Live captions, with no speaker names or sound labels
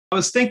I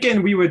was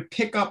thinking we would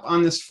pick up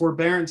on this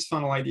forbearance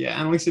funnel idea.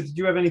 Annalisa, did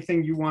you have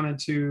anything you wanted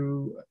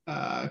to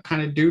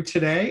kind of do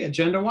today,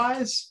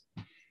 agenda-wise?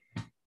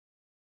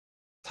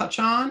 Touch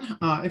on.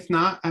 If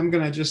not, I'm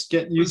gonna just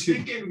get YouTube. I was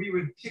thinking we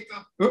would pick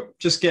up.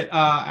 Just get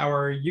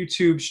our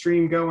YouTube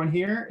stream going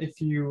here.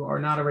 If you are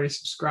not already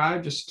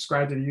subscribed, just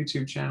subscribe to the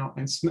YouTube channel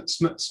and smash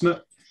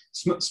the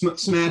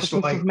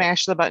like.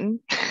 Smash the button.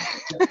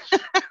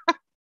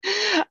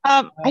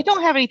 I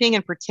don't have anything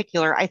in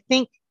particular. I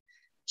think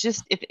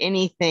just if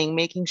anything,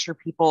 making sure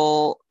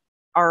people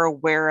are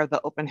aware of the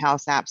open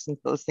house app since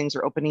those things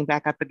are opening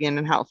back up again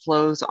and how it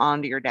flows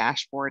onto your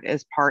dashboard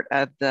as part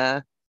of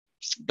the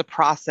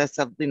process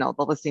of, the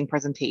listing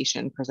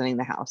presentation, presenting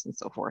the house and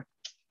so forth.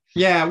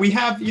 Yeah, we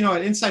have, at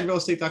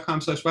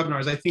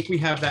insiderealestate.com/webinars, I think we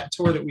have that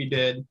tour that we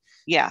did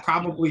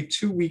probably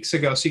 2 weeks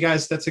ago. So you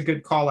guys, that's a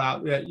good call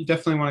out. You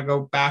definitely want to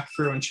go back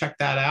through and check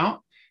that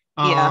out.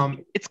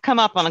 It's come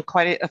up on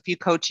quite a few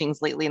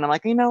coachings lately. And I'm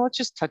like, let's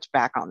just touch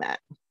back on that.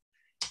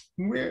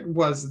 Where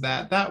was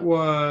that?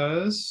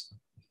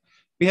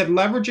 We had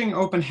leveraging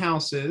open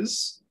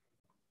houses,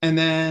 and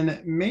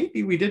then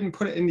maybe we didn't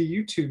put it in the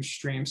YouTube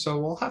stream. So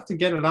we'll have to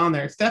get it on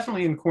there. It's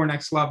definitely in Core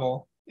Next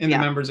Level in the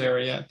members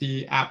area,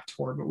 the app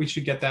tour, but we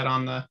should get that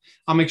on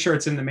I'll make sure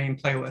it's in the main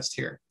playlist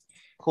here.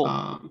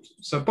 Cool.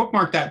 So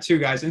bookmark that too,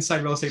 guys,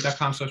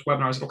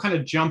 insiderealestate.com/webinars. It'll kind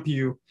of jump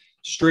you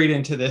straight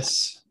into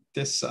this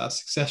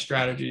Success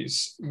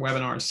Strategies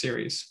webinar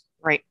series.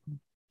 Right.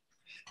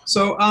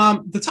 So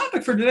the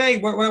topic for today,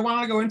 what I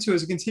want to go into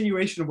is a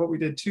continuation of what we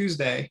did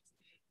Tuesday.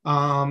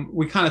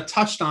 We kind of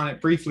touched on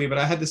it briefly, but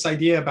I had this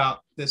idea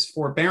about this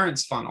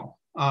forbearance funnel.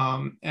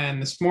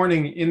 And this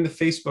morning in the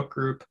Facebook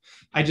group,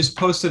 I just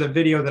posted a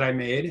video that I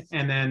made.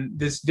 And then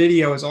this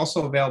video is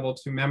also available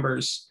to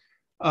members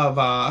of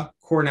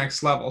Core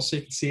Next Level. So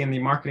you can see in the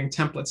marketing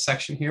templates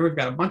section here, we've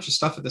got a bunch of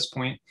stuff at this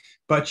point,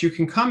 but you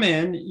can come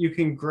in, you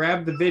can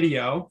grab the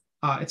video.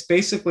 It's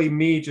basically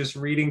me just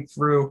reading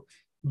through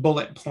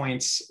bullet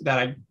points that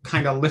I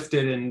kind of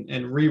lifted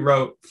and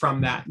rewrote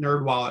from that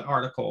NerdWallet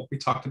article we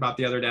talked about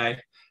the other day.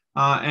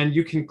 And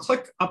you can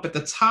click up at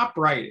the top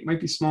right. It might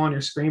be small on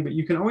your screen, but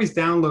you can always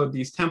download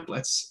these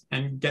templates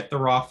and get the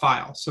raw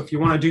file. So if you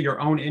want to do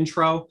your own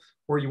intro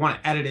or you want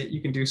to edit it,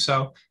 you can do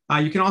so.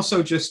 You can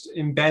also just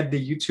embed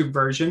the YouTube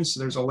version. So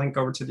there's a link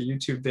over to the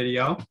YouTube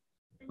video.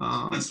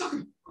 I'll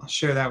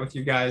share that with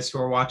you guys who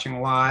are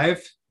watching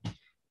live.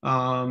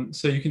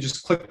 So you can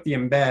just click the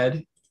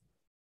embed.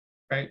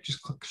 Right,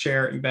 just click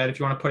share, embed if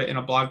you want to put it in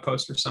a blog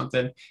post or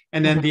something.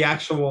 And then the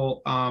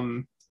actual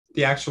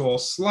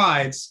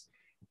slides,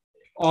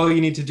 all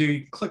you need to do,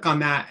 you click on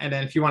that. And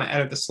then if you want to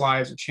edit the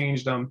slides or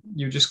change them,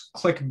 you just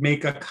click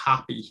make a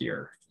copy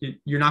here.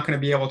 You're not going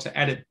to be able to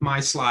edit my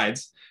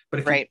slides, but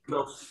if you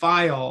go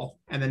file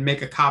and then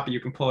make a copy, you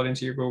can pull it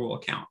into your Google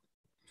account.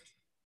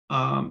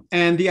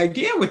 And the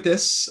idea with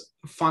this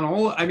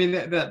funnel, I mean,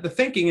 the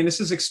thinking, and this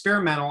is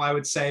experimental, I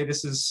would say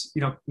this is,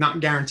 not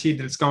guaranteed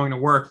that it's going to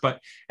work, but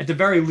at the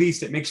very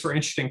least, it makes for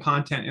interesting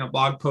content in a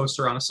blog post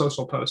or on a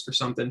social post or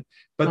something.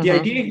 But the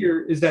idea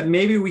here is that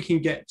maybe we can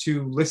get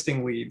to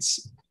listing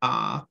leads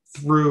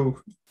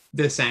through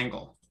this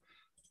angle.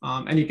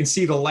 And you can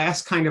see the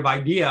last kind of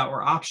idea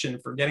or option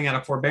for getting out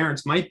of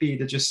forbearance might be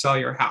to just sell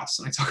your house.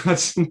 And I talk about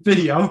this in the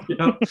video,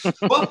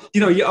 well,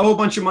 you owe a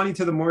bunch of money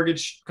to the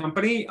mortgage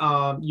company.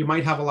 You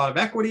might have a lot of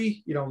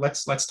equity,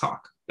 let's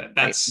talk.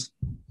 That's,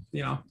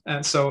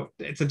 and so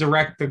it's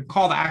the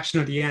call to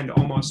action at the end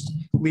almost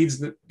leads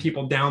the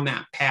people down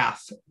that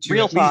path. To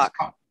real talk.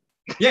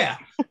 Yeah.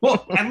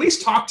 Well, at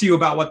least talk to you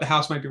about what the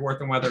house might be worth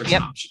and whether it's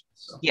an option.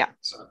 So,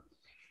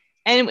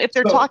 and if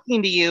they're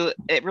talking to you,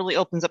 it really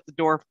opens up the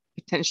door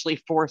potentially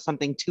for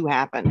something to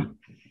happen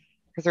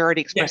because they're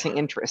already expressing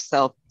interest.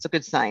 So it's a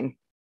good sign.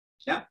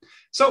 Yeah.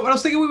 So what I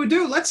was thinking we would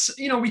do,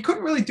 we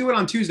couldn't really do it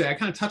on Tuesday. I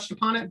kind of touched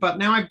upon it, but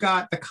now I've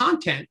got the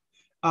content.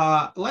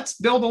 Let's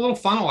build a little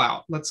funnel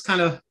out. Let's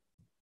kind of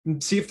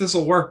see if this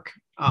will work.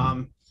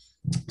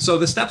 So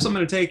the steps I'm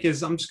going to take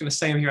is, I'm just going to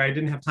say them here. I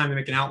didn't have time to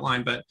make an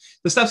outline, but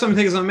the steps I'm going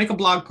to take is I'm going to make a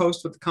blog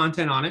post with the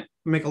content on it,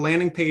 make a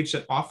landing page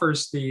that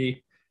offers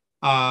the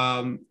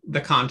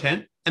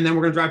content, and then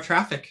we're going to drive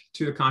traffic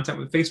to the content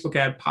with a Facebook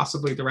ad,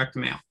 possibly direct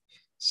mail.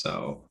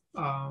 So,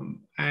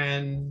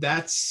 and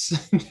that's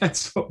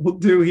what we'll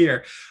do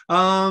here.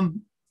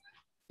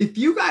 If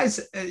you guys,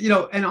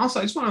 and also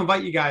I just want to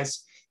invite you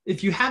guys,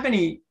 if you have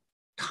any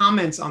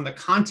comments on the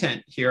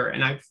content here,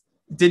 and I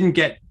didn't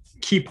get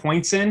key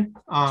points in,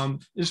 I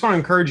just want to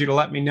encourage you to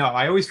let me know.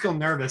 I always feel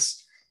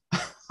nervous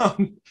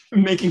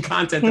making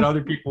content that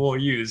other people will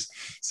use.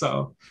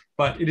 So,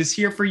 but it is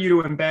here for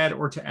you to embed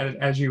or to edit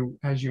as you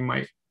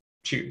might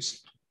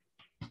choose.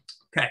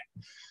 Okay.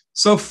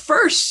 So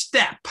first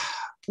step,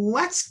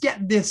 let's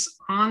get this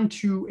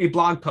onto a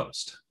blog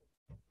post.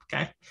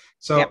 Okay.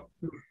 So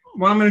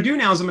what I'm going to do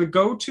now is I'm going to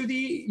go to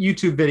the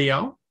YouTube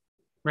video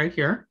right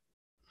here.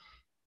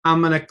 I'm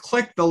going to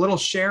click the little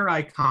share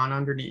icon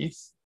underneath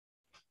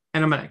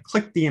and I'm going to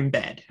click the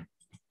embed.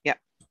 Yep.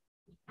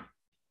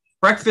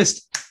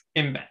 Breakfast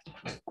embed.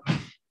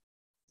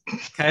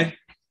 Okay.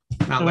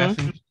 Not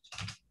laughing.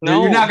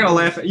 No, You're not going to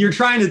laugh. You're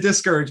trying to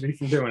discourage me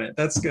from doing it.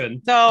 That's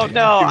good. no, no. see what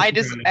I you're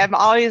just doing. am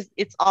always.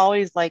 It's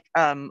always like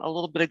a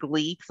little bit of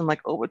glee. 'Cause I'm like,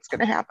 oh, what's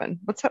gonna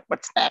happen? What's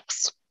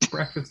next?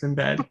 Breakfast in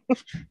bed.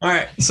 All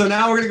right. So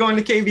now we're going to go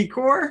into KV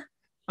Core.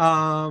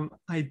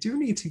 I do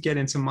need to get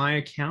into my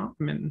account.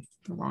 I'm in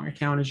the wrong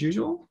account as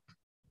usual.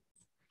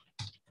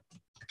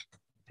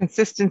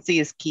 Consistency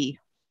is key.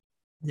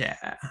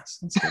 Yeah.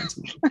 So let's get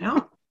into my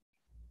account.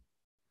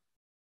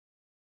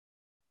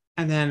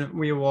 And then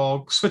we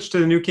will switch to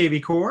the new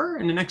KV Core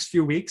in the next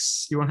few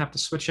weeks. You won't have to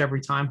switch every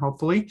time,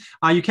 hopefully.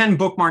 You can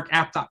bookmark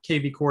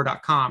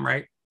app.kvcore.com,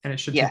 right? And it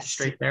should take you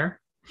straight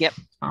there. Yep.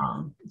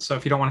 So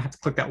if you don't want to have to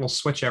click that little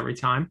switch every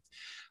time.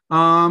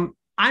 I'm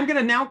going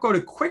to now go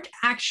to quick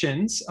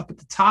actions up at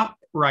the top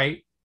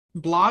right,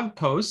 blog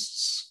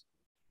posts,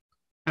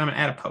 and I'm going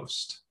to add a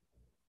post.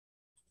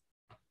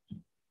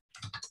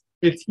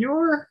 If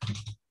your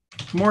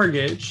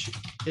mortgage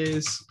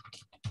is,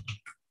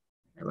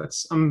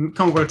 I'm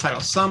going to go to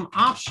title, some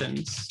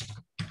options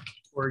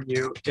for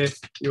you if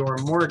your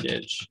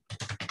mortgage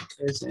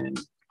is in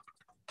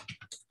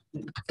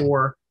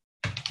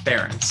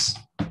forbearance.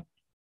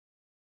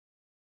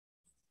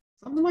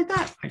 Something like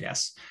that, I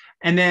guess.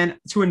 And then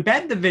to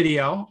embed the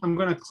video, I'm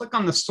going to click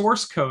on the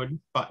source code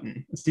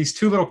button. It's these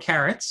two little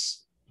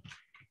carrots.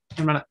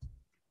 I'm going to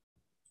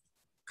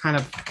kind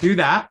of do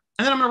that.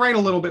 And then I'm going to write a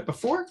little bit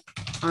before.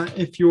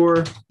 If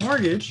your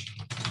mortgage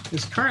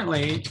is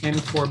currently in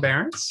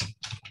forbearance,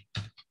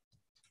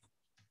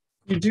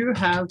 you do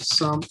have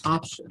some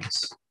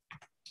options.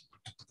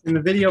 In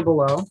the video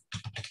below,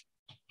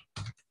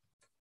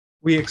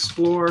 we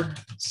explore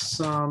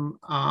some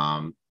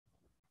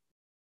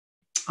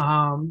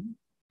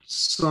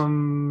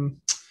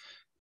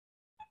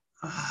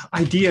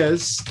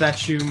ideas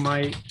that you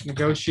might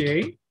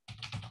negotiate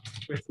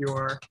with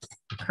your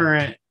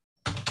current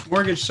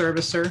mortgage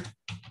servicer,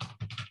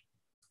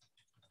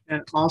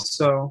 and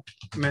also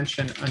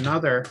mention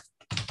another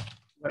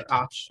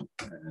option,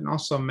 and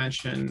also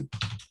mention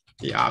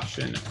the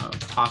option of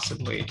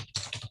possibly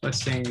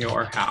listing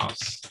your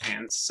house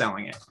and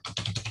selling it.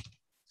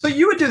 So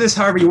you would do this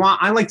however you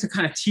want. I like to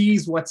kind of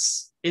tease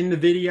what's in the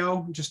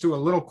video, just do a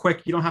little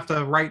quick. You don't have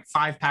to write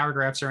 5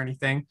 paragraphs or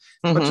anything,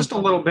 but just a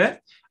little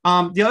bit.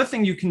 The other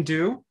thing you can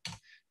do,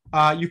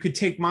 you could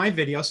take my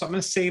video. So I'm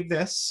going to save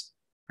this,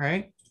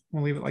 right?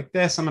 We'll leave it like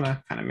this. I'm going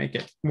to kind of make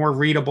it more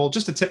readable.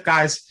 Just a tip,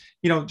 guys,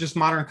 just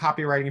modern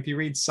copywriting. If you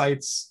read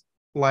sites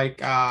like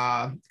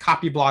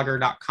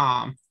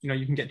copyblogger.com,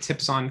 you can get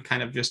tips on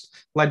kind of just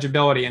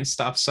legibility and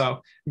stuff.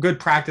 So good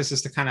practice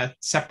is to kind of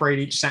separate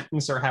each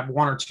sentence or have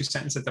 1 or 2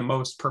 sentences at the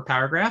most per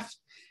paragraph.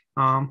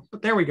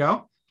 But there we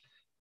go.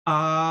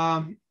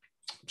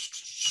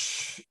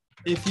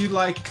 If you'd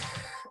like,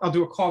 I'll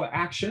do a call to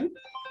action.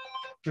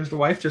 There's the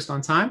wife just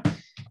on time.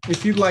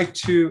 If you'd like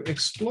to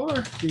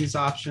explore these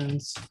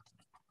options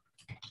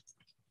in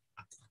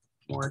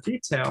more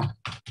detail,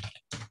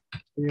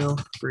 feel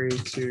free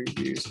to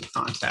use the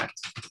contact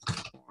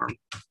form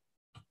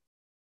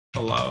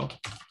below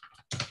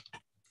this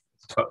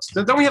post.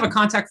 Don't we have a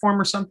contact form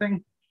or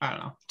something? I don't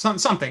know,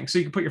 something. So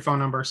you can put your phone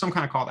number, some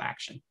kind of call to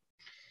action.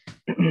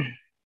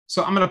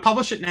 So I'm going to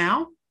publish it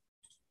now.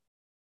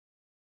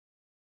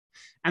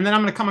 And then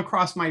I'm going to come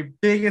across my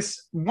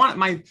biggest, one of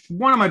my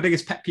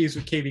biggest pet peeves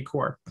with KV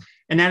Core.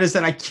 And that is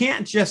that I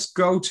can't just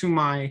go to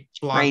my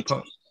blog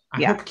post.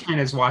 I hope Ken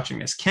is watching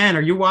this. Ken,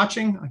 are you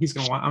watching? He's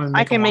going to watch.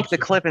 I can make the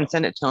clip and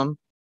send it to him.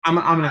 I'm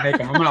going to make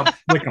him. I'm going to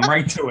click him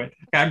right to it.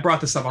 Okay, I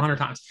brought this up 100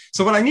 times.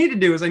 So what I need to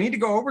do is I need to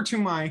go over to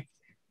my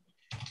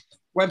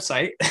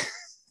website.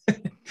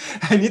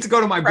 I need to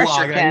go to my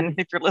blog. Ken,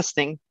 if you're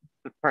listening.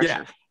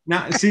 Yeah.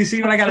 Now, see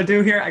what I got to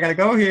do here? I got to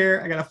go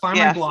here. I got to find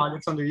my blog.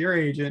 It's under your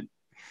agent.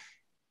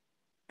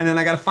 And then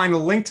I got to find a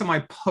link to my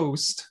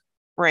post.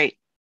 Right.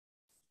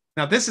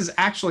 Now, this is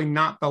actually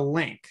not the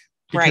link.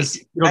 Because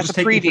it'll That's just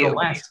a take me to preview. the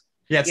last.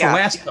 Yeah, it's the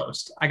last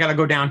post. I got to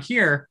go down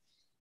here.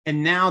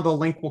 And now the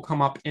link will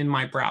come up in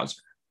my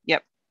browser.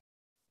 Yep.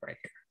 Right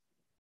here.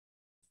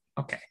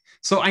 Okay.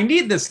 So I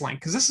need this link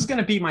because this is going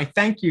to be my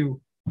thank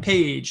you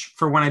page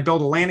for when I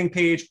build a landing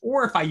page,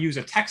 or if I use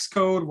a text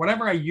code,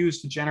 whatever I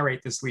use to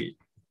generate this lead.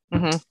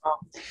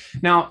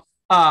 Now,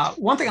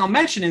 one thing I'll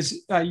mention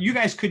is you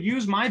guys could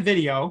use my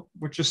video,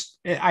 which is,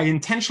 I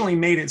intentionally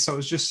made it so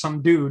it's just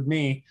some dude,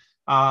 me,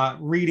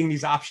 reading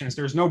these options.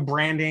 There's no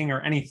branding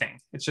or anything.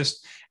 It's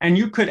just, and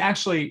you could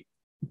actually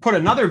put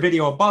another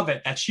video above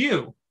it. That's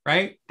you,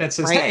 right? That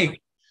says,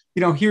 hey,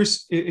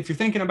 here's, if you're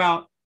thinking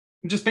about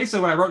just basically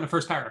what I wrote in the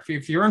first paragraph.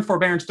 If you're in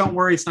forbearance, don't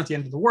worry, it's not the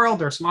end of the world.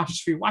 There are some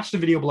options for you. Watch the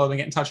video below and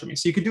get in touch with me.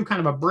 So you could do kind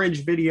of a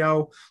bridge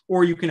video,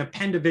 or you can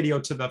append a video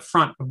to the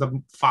front of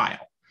the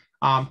file.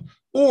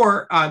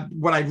 Or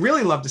what I'd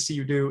really love to see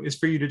you do is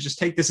for you to just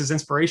take this as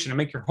inspiration and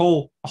make your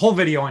whole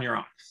video on your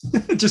own.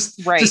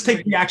 just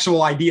take the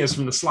actual ideas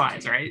from the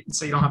slides, right?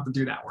 So you don't have to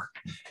do that work.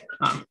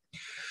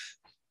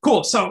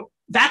 Cool. So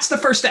that's the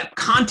first step,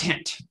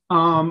 content.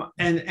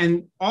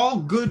 And all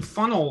good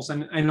funnels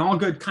and all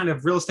good kind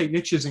of real estate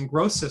niches and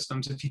growth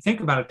systems, if you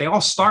think about it, they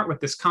all start with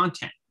this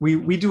content.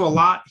 We do a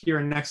lot here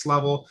in Next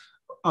Level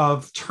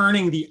of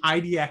turning the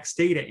IDX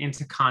data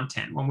into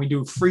content. When we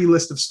do free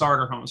list of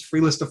starter homes,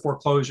 free list of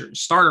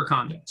foreclosures, starter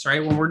condos,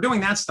 right? When we're doing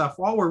that stuff,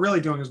 all we're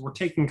really doing is we're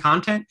taking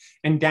content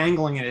and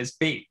dangling it as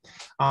bait.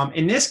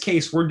 In this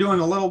case, we're getting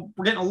a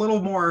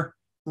little more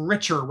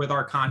richer with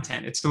our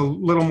content. It's a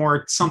little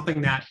more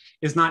something that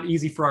is not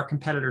easy for our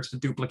competitors to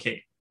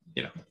duplicate.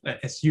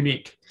 It's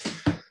unique.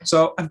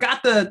 So I've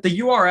got the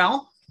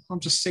URL. I'll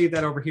just save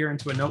that over here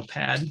into a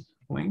notepad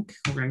link.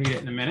 We're going to need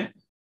it in a minute.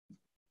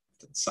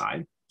 To the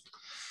side.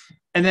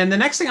 And then the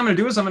next thing I'm going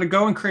to do is I'm going to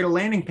go and create a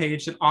landing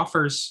page that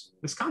offers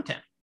this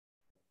content.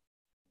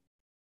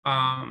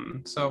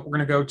 So we're going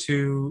to go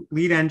to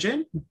Lead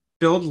Engine,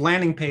 build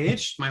landing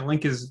page. My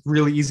link is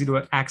really easy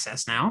to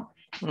access now.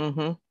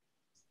 Mm-hmm.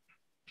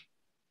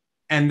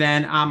 And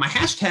then my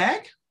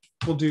hashtag,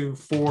 we'll do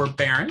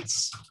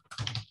forbearance.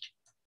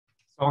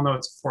 So I'll know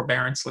it's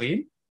forbearance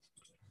lead.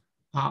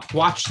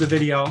 Watch the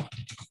video.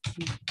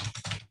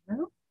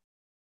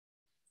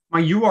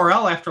 My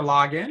URL after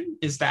login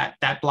is that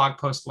blog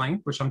post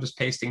link, which I'm just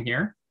pasting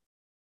here.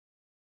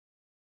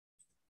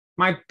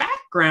 My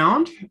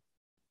background,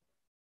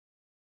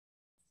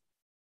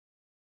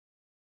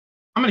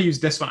 I'm going to use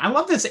this one. I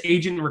love this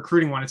agent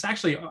recruiting one. It's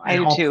actually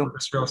an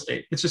all-purpose real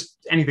estate. It's just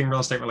anything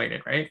real estate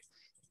related, right?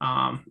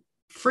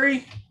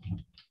 Free.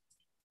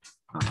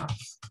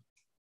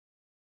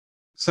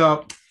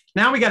 So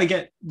now we got to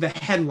get the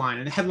headline,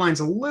 and the headline's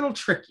a little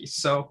tricky.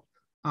 So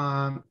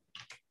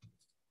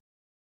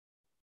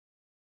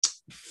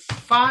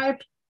five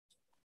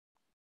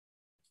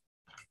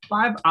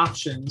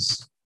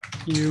options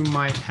you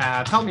might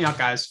have. Help me out,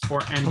 guys,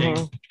 for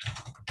ending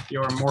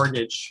your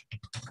mortgage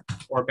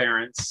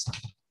forbearance.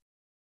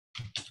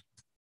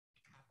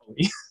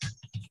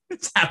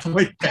 It's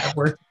happily a bad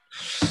word.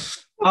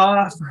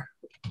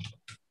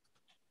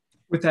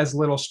 With as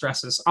little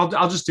stresses.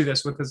 I'll just do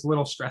this with as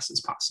little stress as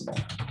possible.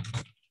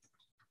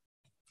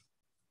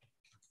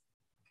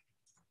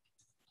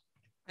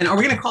 And are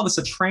we going to call this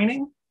a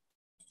training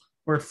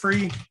or a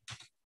free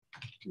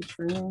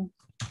training?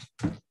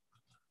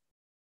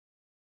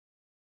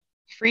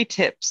 Free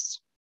tips.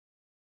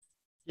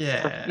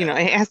 Yeah. Or,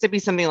 it has to be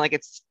something like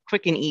it's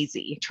quick and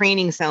easy.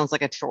 Training sounds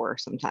like a chore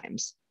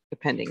sometimes,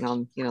 depending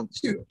on,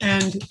 To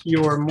end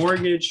your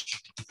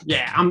mortgage.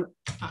 Yeah,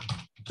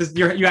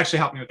 you actually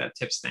helped me with that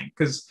tips thing,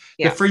 because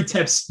the free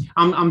tips,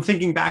 I'm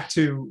thinking back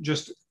to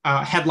just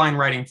headline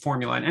writing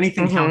formula, and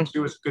anything counts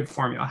to is a good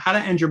formula. How to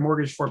end your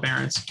mortgage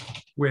forbearance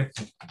with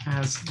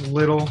as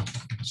little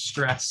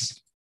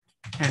stress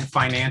and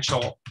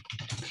financial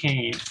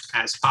pain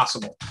as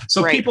possible.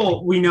 So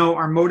people we know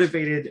are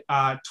motivated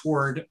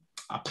toward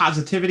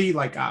positivity,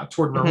 like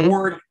toward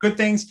reward, good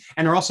things,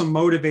 and are also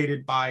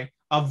motivated by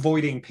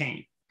avoiding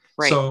pain.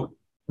 Right. So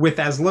with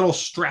as little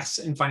stress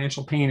and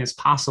financial pain as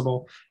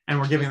possible, and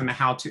we're giving them a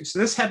how-to. So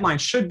this headline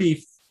should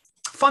be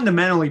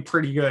fundamentally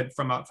pretty good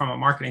from a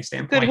marketing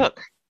standpoint. Good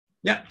hook.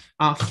 Yeah.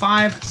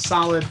 5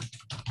 solid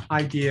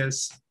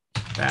ideas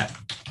that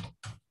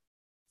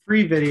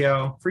free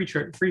video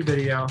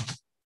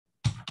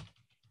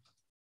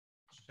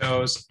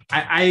shows.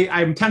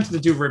 I'm tempted to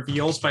do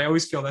reveals, but I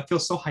always feel that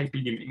feels so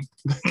hypey to me.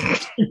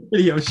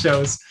 Video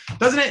shows,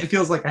 doesn't it? It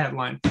feels like a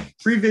headline.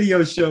 Free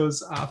video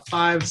shows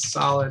 5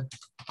 solid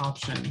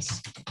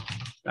options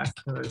that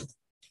could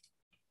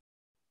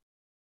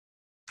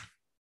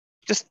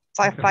just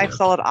five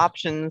solid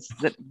options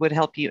that would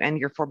help you end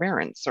your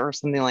forbearance or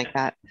something like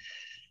that.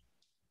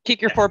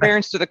 Kick your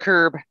forbearance to the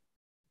curb.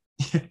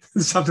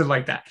 Something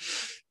like that.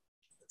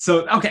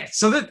 So okay,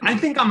 so I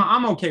think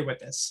I'm okay with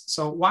this.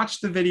 So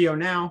watch the video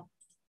now,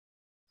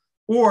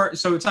 or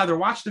so it's either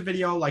watch the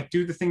video, like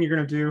do the thing you're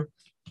going to do,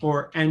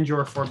 or end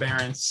your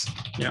forbearance,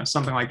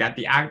 something like that.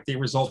 The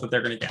result that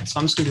they're going to get. So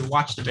I'm just going to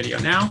watch the video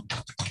now.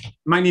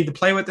 Might need to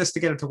play with this to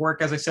get it to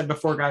work. As I said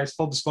before, guys,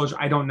 full disclosure,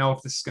 I don't know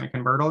if this is going to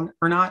convert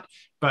or not,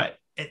 but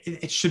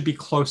it should be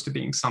close to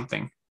being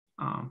something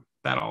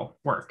that'll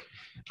work.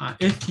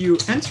 If you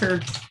enter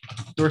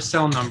your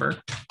cell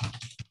number,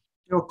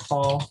 you'll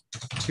call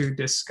to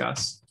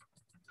discuss.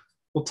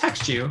 We'll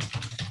text you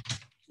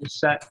to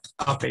set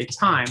up a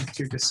time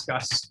to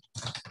discuss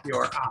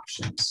your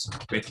options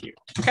with you.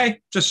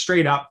 Okay, just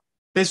straight up.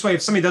 This way,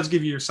 if somebody does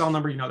give you your cell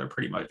number, they're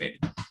pretty motivated.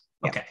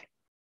 Okay,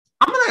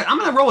 I'm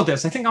gonna roll with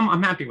this. I think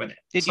I'm happy with it.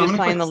 Did you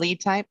assign the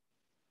lead type?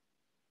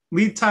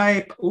 Lead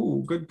type.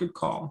 Ooh, good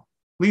call.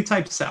 Lead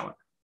type seller.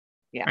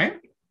 Yeah. Right.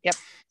 Yep.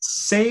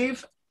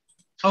 Save.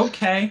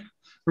 Okay.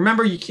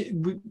 Remember,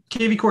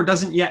 KV Core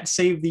doesn't yet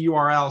save the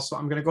URL, so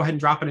I'm going to go ahead and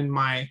drop it in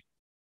my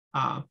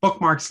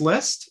bookmarks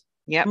list.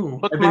 Yep.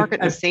 Bookmark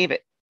it and save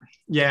it.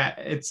 Yeah,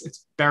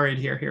 it's buried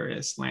here. Here it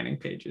is. Landing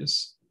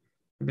pages.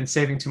 I've been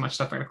saving too much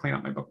stuff. I got to clean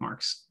up my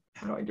bookmarks.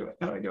 How do I do it?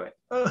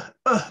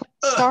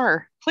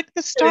 Star. Click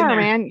the star,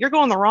 man. You're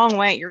going the wrong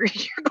way. You're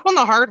going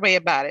the hard way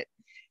about it.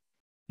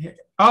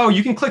 Oh,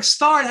 you can click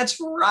star. That's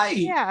right.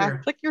 Yeah.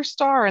 Here. Click your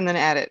star and then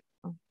add it.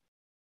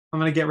 I'm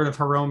going to get rid of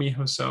Hiromi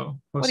Hoso.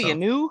 What are you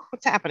new?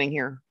 What's happening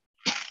here?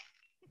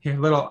 Here,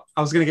 I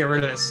was going to get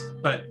rid of this,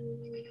 but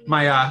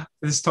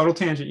this is total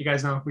tangent. You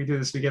guys know if we do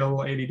this, we get a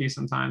little ADD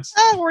sometimes.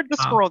 Where'd the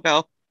squirrel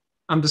go?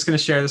 I'm just going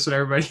to share this with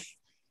everybody.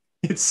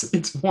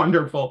 It's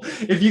wonderful.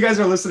 If you guys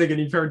are listening and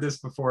you've heard this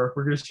before,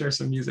 we're going to share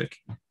some music.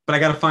 But I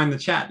got to find the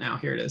chat now.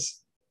 Here it is.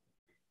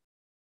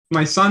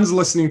 My son's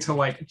listening to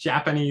like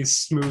Japanese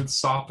smooth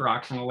soft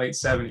rock from the late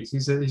 70s.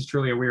 He's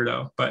truly a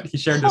weirdo, but he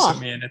shared this with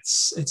me, and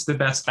it's the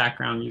best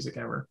background music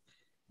ever.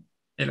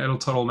 It'll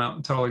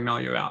totally mellow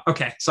you out.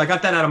 Okay, so I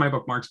got that out of my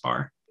bookmarks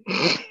bar.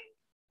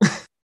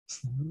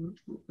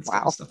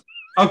 Wow.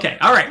 Okay,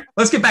 all right,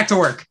 let's get back to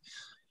work.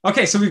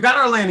 Okay, so we've got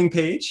our landing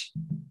page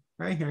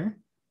right here.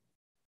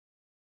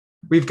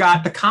 We've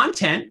got the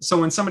content. So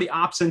when somebody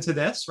opts into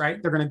this,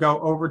 right, they're going to go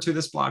over to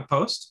this blog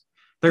post.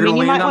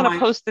 You might want to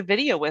post the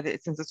video with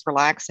it since it's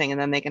relaxing,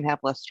 and then they can have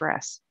less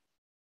stress.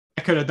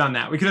 I could have done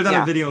that. We could have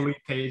done a video lead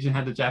page and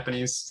had the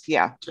Japanese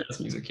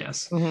jazz music.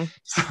 Yes.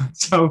 Mm-hmm.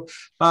 So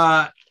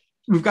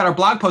we've got our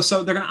blog post.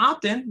 So they're going to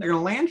opt in. They're going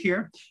to land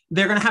here.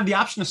 They're going to have the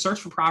option to search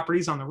for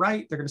properties on the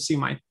right. They're going to see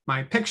my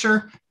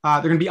picture.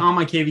 They're going to be on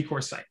my KV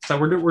course site. So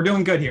we're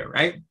doing good here,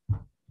 right?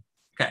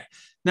 Okay.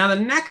 Now the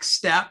next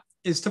step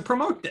is to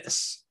promote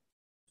this,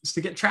 is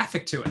to get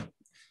traffic to it.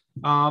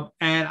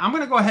 And I'm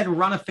going to go ahead and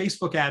run a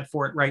Facebook ad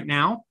for it right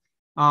now.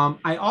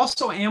 I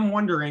also am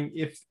wondering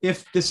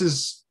if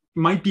this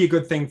might be a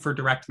good thing for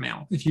direct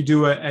mail. If you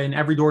do an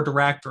Every Door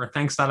Direct or a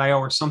Thanks.io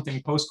or something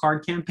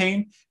postcard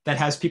campaign that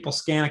has people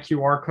scan a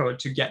QR code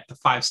to get the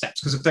 5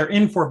 steps. Because if they're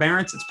in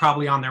forbearance, it's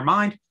probably on their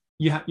mind.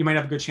 You might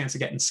have a good chance of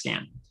getting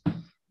scanned.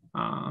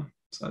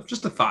 So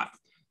just a thought.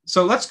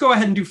 So let's go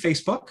ahead and do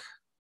Facebook.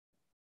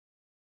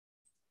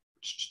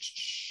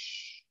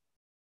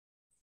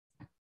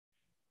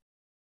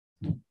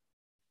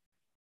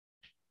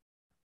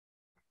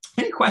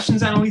 Any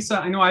questions, Annalisa?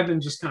 I know I've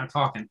been just kind of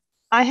talking.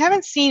 I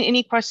haven't seen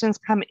any questions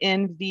come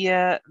in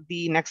via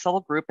the Next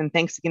Level group. And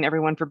thanks again,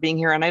 everyone, for being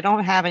here. And I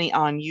don't have any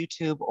on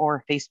YouTube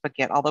or Facebook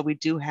yet, although we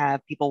do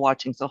have people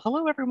watching. So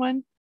hello,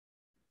 everyone.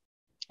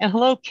 And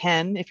hello,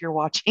 Ken, if you're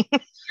watching.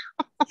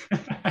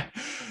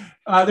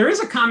 There is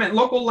a comment.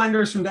 Local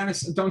lenders from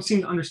Dennis don't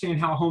seem to understand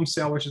how a home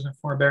sale, which is a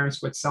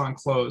forbearance, would sell and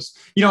close.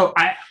 You know,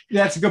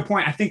 that's a good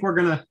point. I think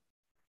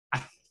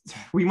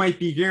we might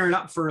be gearing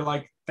up for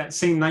like that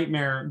same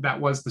nightmare that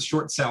was the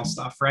short sale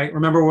stuff, right?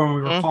 Remember when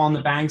we were calling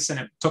the banks and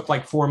it took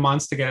like 4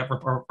 months to get a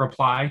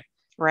reply?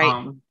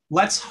 Right.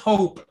 Let's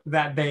hope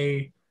that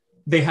they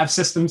have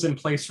systems in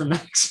place from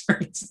that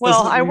experience.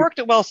 Well, I worked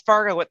at Wells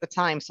Fargo at the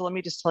time, so let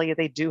me just tell you,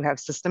 they do have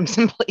systems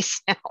in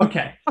place now.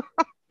 Okay.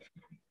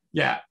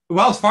 Yeah,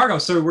 Wells Fargo.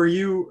 So were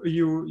you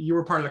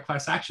were part of the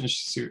class action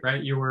suit,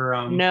 right? You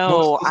were.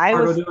 No, I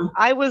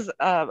was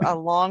a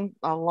long-term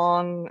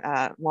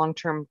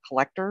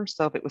collector.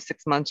 So if it was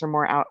 6 months or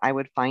more out, I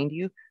would find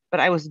you. But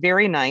I was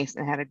very nice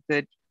and had a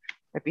good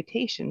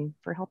reputation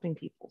for helping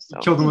people. So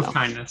killed them with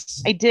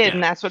kindness. I did,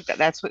 and that's what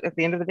at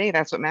the end of the day,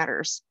 that's what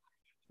matters.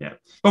 Yeah,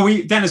 but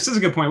Dennis, this is a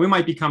good point. We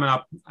might be coming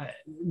up.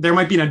 There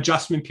might be an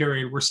adjustment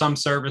period where some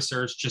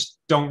servicers just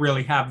don't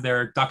really have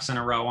their ducks in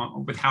a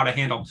row with how to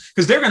handle,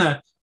 because they're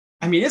gonna.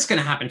 I mean, it's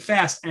gonna happen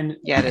fast, and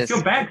I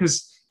feel bad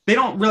because they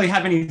don't really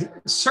have any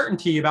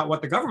certainty about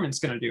what the government's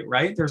gonna do.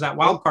 Right? There's that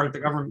wild card that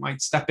the government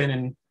might step in,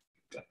 and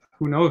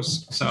who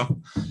knows? So,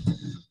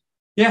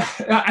 yeah,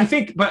 I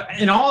think. But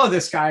in all of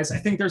this, guys, I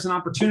think there's an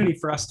opportunity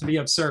for us to be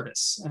of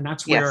service, and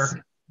that's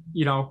where,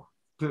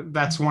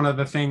 that's one of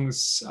the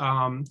things.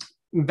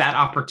 That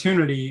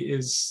opportunity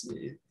is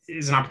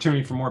an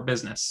opportunity for more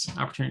business,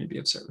 opportunity to be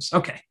of service.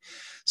 Okay,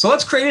 so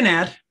let's create an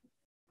ad.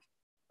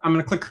 I'm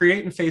going to click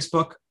create in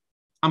Facebook.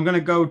 I'm going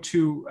to go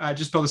to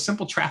just build a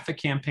simple traffic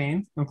campaign.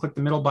 I'm going to click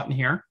the middle button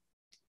here.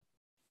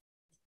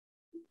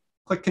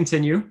 Click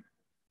continue.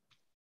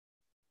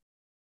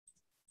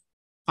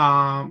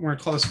 We're going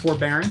to call this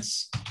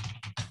forbearance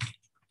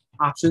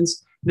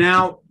options.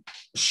 Now,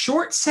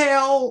 short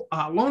sale,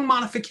 loan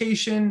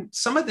modification,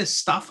 some of this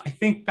stuff, I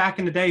think back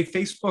in the day,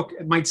 Facebook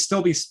might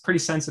still be pretty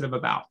sensitive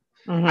about.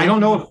 Mm-hmm. I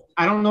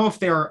don't know if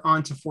they're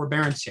onto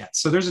forbearance yet.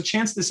 So there's a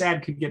chance this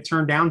ad could get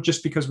turned down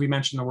just because we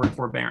mentioned the word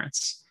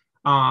forbearance.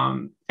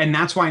 And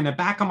that's why in the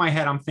back of my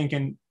head, I'm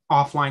thinking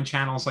offline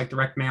channels like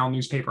direct mail,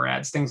 newspaper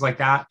ads, things like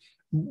that,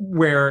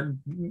 where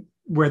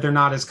they're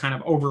not as kind of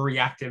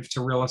overreactive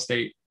to real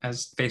estate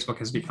as Facebook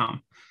has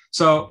become.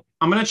 So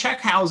I'm going to check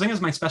housing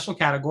as my special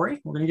category.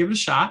 We're going to give it a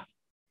shot.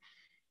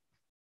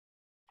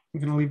 I'm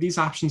going to leave these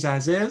options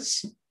as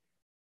is.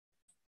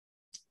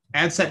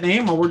 Ad set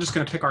name, well, we're just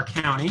going to pick our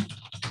county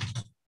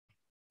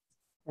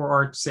or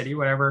our city,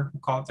 whatever,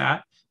 we'll call it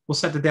that. We'll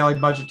set the daily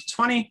budget to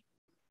 20.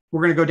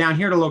 We're going to go down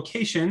here to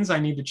locations. I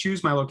need to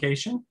choose my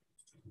location.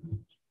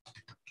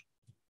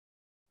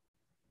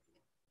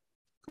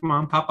 Come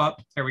on, pop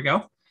up. There we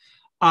go.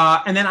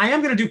 And then I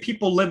am going to do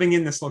people living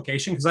in this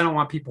location because I don't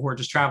want people who are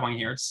just traveling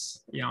here.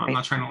 It's, I'm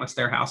not trying to list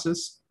their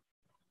houses.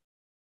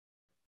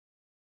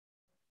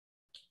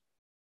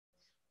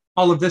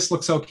 All of this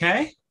looks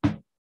okay.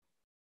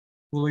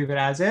 We'll leave it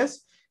as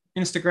is.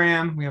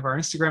 Instagram, we have our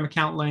Instagram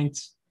account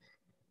linked.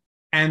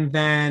 And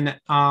then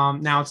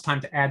now it's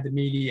time to add the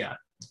media.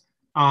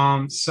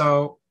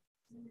 So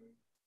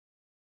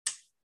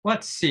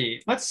let's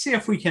see. Let's see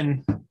if we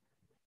can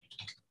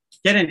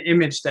get an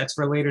image that's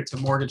related to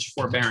mortgage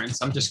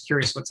forbearance. I'm just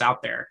curious what's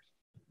out there.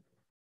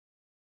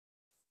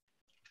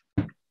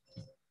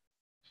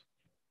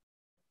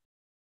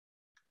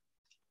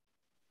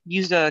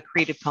 Use a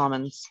Creative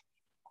Commons.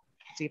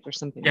 See if there's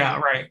something. Yeah,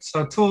 right.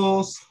 So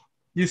tools,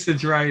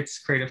 usage rights,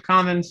 Creative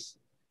Commons.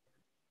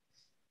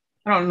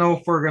 I don't know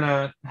if we're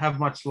gonna have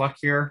much luck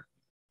here.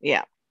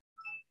 Yeah.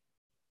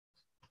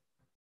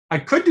 I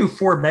could do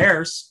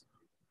Forbearance.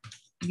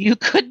 You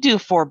could do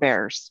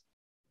Forbearance.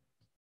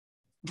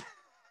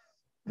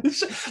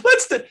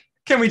 Let's do,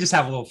 can we just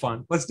have a little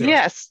fun? Let's do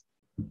yes.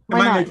 it. It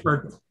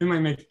might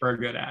make for a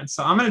good ad.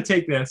 So I'm gonna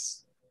take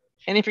this.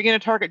 And if you're gonna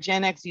target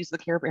Gen X, use the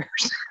Care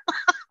Bears.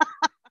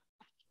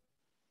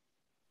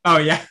 Oh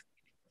yeah.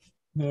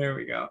 There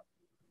we go.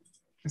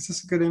 Is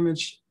this a good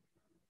image?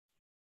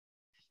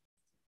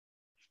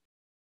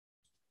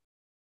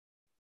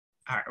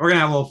 All right, we're gonna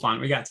have a little fun.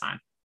 We got time.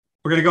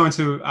 We're gonna go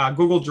into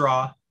Google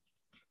Draw.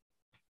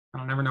 I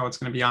don't ever know what's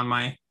gonna be on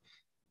my.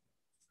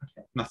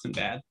 Okay, nothing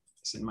bad.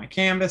 It's in my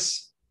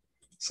canvas.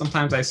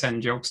 Sometimes I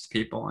send jokes to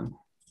people and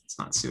it's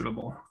not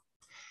suitable.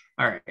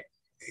 All right,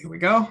 here we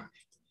go.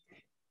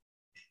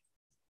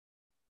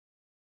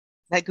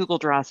 That Google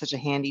Draw is such a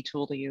handy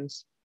tool to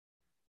use.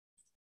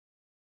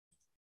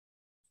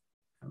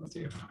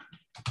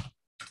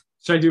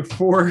 Should I do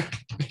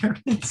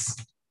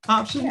forbearance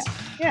options?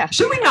 Yeah.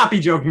 Should we not be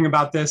joking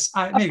about this?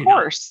 Maybe of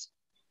course.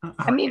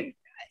 I mean,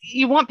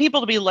 you want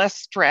people to be less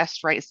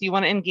stressed, right? So you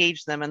want to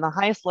engage them, and the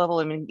highest level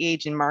of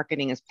engage in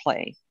marketing is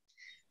play.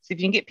 So if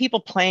you can get people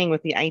playing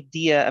with the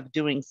idea of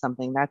doing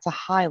something, that's a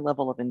high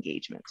level of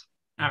engagement.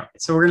 All right,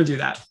 so we're gonna do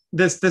that.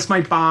 This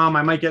might bomb.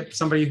 I might get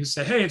somebody who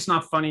said, "Hey, it's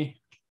not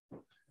funny."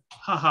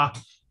 Haha,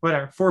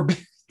 whatever.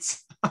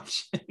 Forbearance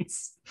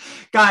options.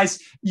 Guys,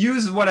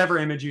 use whatever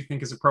image you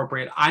think is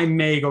appropriate. I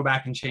may go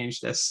back and change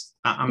this.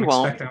 I'm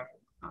expecting.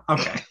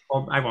 Okay,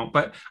 well, I won't,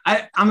 but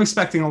I'm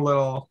expecting a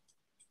little.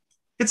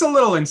 It's a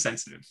little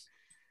insensitive,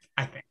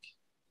 I think.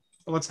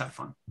 But let's have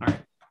fun. All right.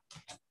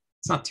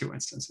 It's not too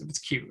insensitive. It's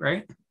cute,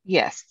 right?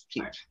 Yes, it's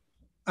cute.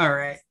 All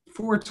right.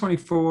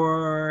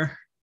 424.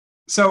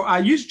 So I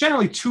use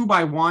generally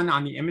 2x1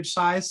 on the image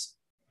size.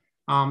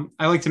 I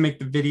like to make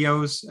the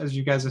videos, as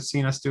you guys have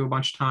seen us do a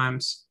bunch of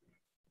times,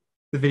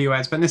 the video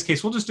ads. But in this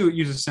case, we'll just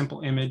use a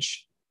simple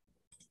image.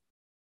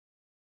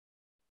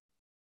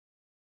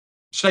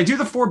 Should I do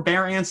the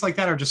forbearance like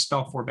that or just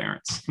spell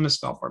forbearance? I'm going to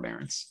spell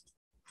forbearance.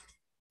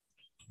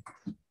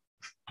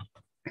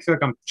 I feel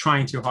like I'm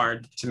trying too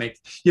hard to make,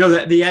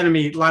 the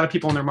enemy, a lot of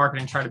people in their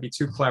marketing try to be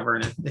too clever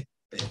and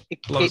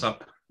it blows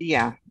up.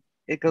 Yeah,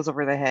 it goes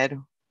over the head.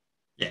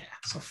 Yeah,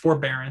 so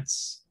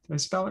forbearance. Did I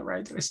spell it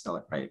right? Did I spell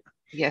it right?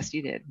 Yes,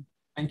 you did.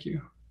 Thank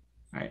you.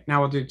 All right,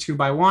 now we'll do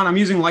 2x1. I'm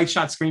using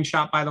Lightshot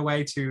Screenshot, by the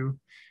way, to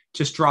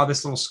just draw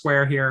this little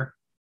square here,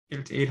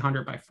 get it to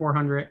 800 by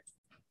 400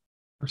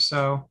 or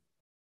so.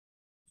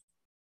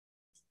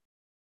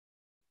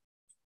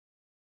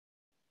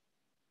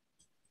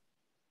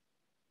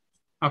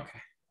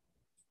 Okay.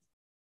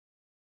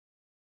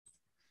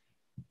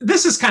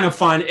 This is kind of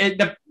fun.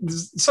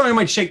 Somebody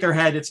might shake their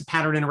head. It's a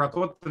pattern interrupt.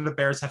 What do the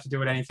bears have to do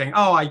with anything?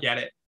 Oh, I get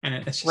it. And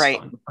it's just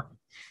fun.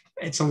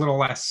 It's a little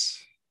less.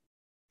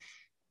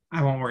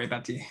 I won't worry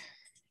about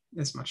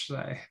as much as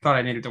I thought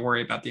I needed to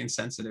worry about the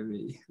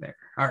insensitivity there.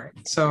 All right.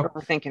 So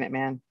overthinking it,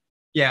 man.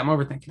 Yeah, I'm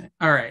overthinking it.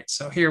 All right.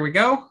 So here we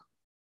go.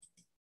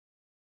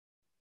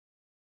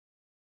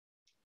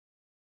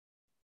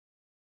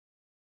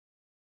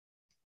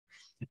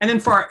 And then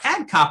for our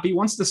ad copy,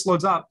 once this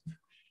loads up,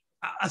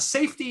 the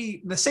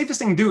safest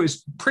thing to do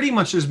is pretty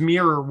much just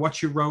mirror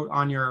what you wrote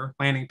on your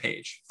landing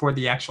page for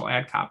the actual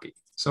ad copy.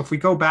 So if we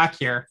go back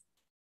here,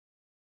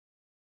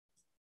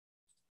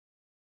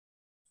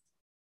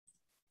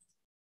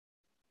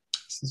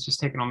 this is just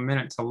taking a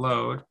minute to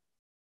load.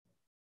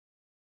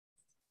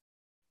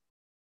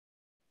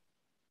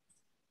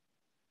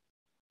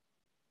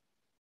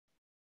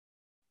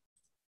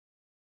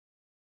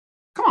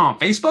 Come on,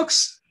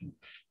 Facebooks.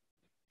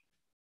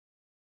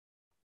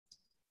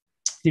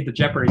 Need the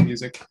Jeopardy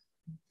music.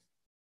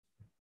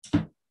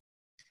 I'm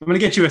gonna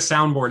get you a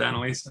soundboard,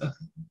 Annalisa.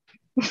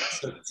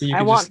 So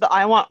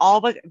I want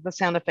all the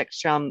sound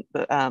effects from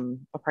the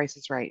Price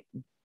is Right.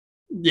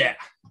 Yeah,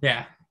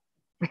 yeah.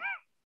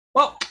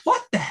 Well,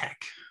 what the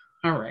heck?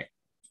 All right.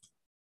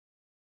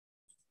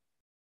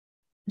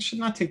 It should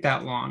not take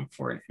that long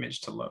for an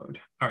image to load.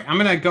 All right, I'm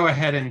gonna go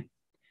ahead and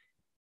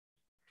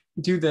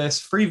do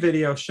this. Free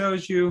video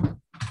shows you.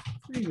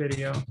 Free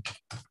video.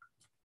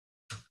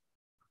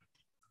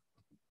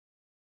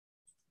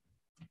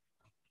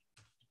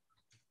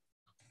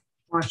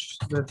 Watch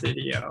the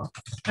video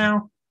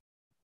now.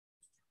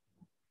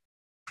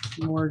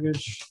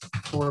 Mortgage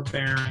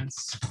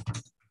forbearance.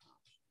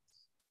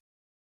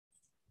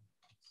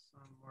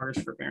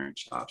 Mortgage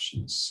forbearance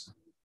options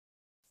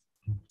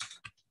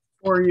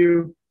for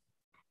you.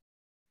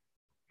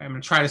 I'm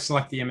going to try to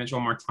select the image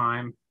one more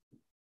time.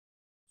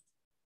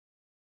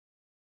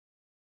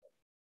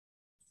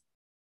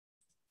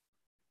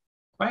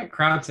 Quiet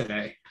crowd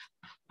today.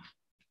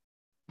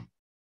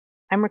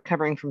 I'm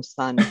recovering from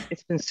sun.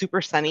 It's been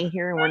super sunny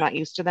here and we're not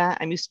used to that.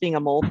 I'm used to being a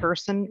mole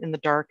person in the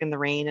dark and the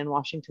rain in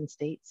Washington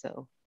State.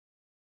 So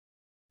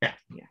Yeah.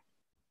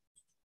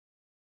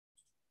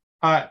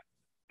 yeah.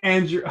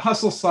 And your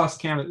hustle sauce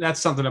canvas, that's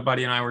something a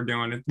buddy and I were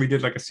doing. We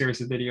did like a series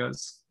of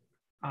videos.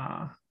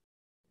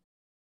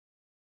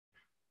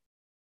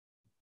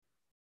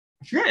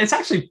 It's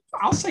actually,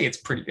 I'll say it's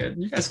pretty good.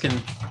 You guys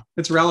can,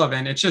 it's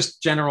relevant. It's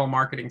just general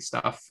marketing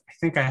stuff. I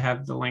think I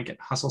have the link at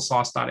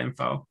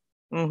hustlesauce.info.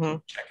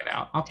 Check it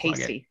out. I'll plug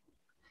it.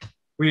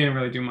 We didn't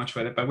really do much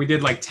with it, but we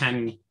did like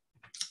 10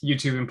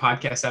 YouTube and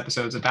podcast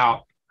episodes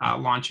about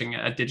launching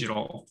a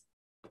digital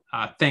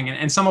thing.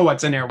 And some of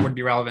what's in there would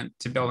be relevant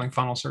to building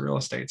funnels for real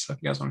estate. So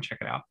if you guys want to check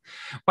it out.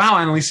 Wow,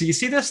 Emily, so you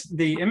see this?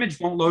 The image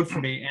won't load for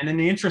me. And in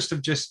the interest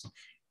of just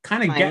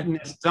kind of getting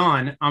this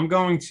done, I'm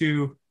going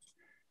to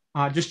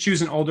just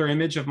choose an older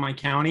image of my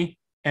county,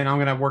 and I'm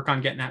going to work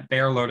on getting that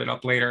bear loaded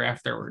up later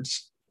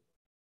afterwards.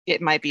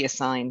 It might be a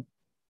sign.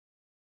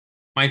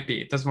 Might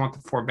be. It doesn't want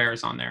the 4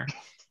 bears on there.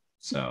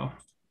 So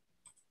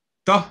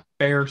the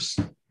bears,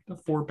 the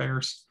 4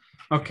 bears.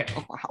 Okay.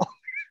 Oh, wow.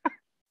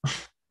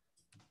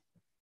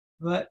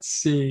 Let's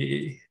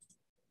see.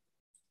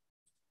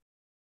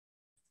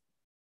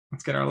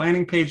 Let's get our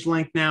landing page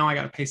link now. I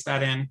got to paste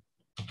that in.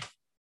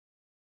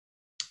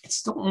 It's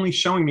still only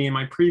showing me in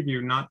my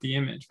preview, not the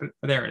image, but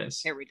there it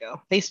is. Here we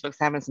go. Facebook's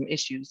having some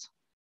issues.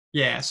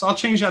 Yeah, so I'll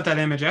change out that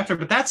image after,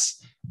 but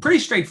that's pretty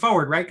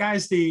straightforward, right,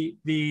 guys? The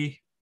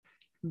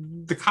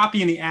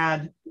copy in the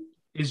ad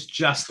is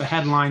just the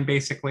headline,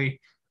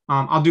 basically.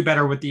 I'll do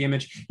better with the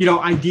image.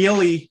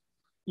 Ideally,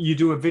 you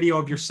do a video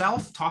of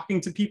yourself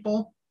talking to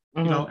people,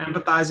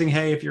 empathizing.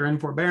 Hey, if you're in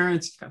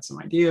forbearance, got some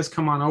ideas,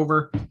 come on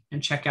over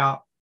and check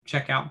out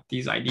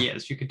these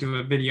ideas. You could do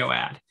a video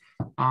ad.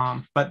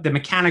 But the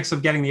mechanics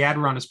of getting the ad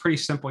run is pretty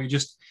simple. You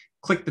just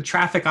click the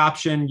traffic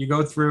option, you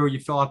go through, you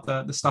fill out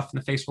the stuff in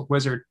the Facebook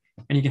wizard,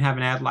 and you can have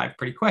an ad live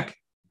pretty quick.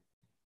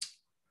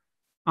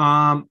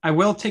 I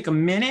will take a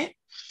minute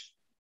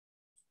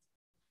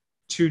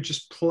to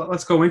just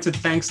let's go into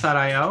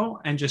thanks.io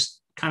and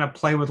just kind of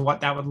play with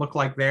what that would look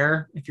like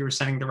there if you were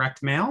sending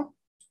direct mail.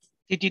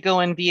 Did you go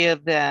in via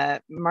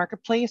the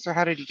marketplace, or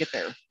how did you get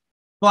there?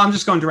 Well, I'm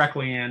just going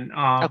directly in.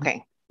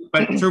 Okay.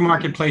 But through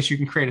Marketplace, you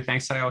can create a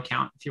thanks.io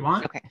account if you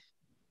want. Okay.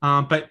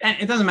 But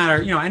it doesn't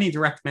matter, any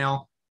direct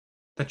mail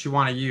that you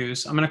want to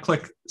use. I'm going to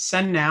click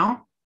send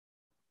now.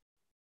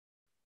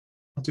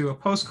 I'll do a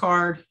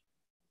postcard.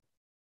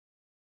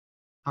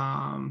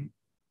 I'm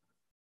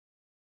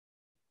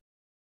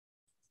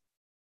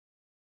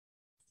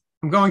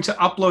going to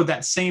upload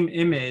that same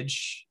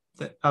image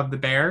of the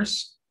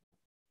bears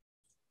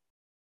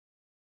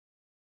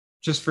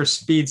just for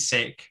speed's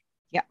sake.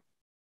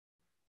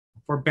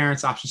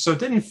 Forbearance options. So it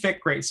didn't fit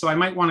great. So I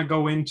might want to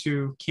go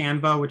into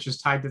Canva, which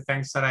is tied to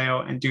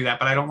thanks.io, and do that.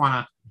 But I don't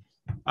want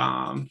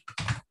to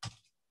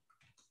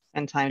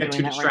spend time get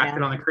doing too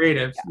distracted on the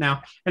creative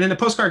now. And then the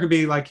postcard could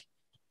be like,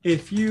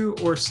 if you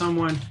or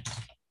someone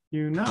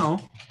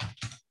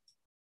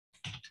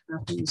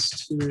happens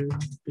to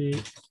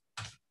be,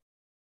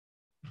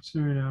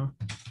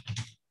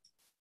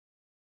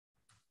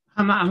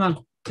 I'm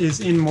not is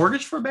in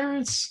mortgage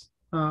forbearance,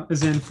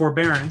 is in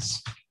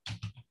forbearance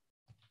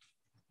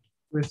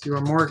with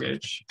your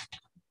mortgage.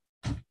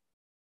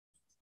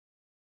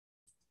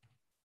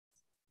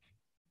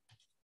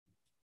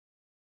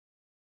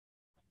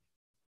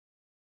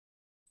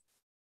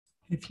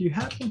 If you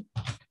happen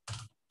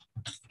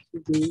to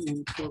be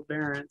in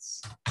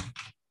forbearance with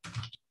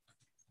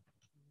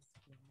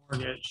your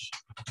mortgage,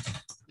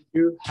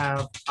 you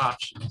have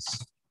options.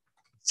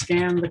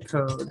 Scan the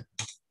code.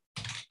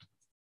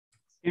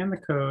 Scan the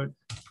code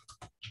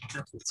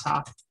at the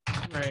top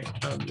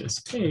right of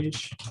this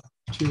page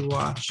to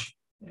watch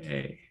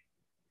an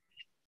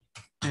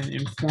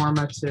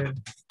informative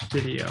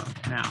video.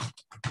 Now,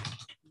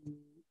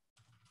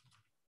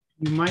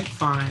 you might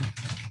find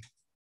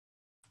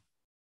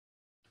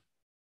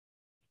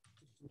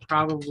you can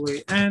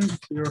probably end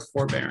your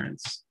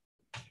forbearance.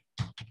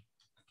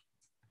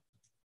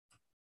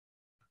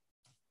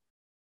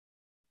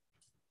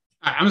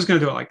 All right, I'm just going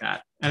to do it like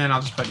that, and then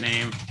I'll just put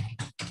name.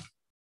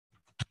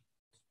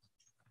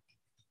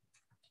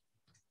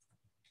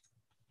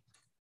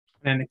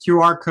 And the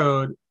QR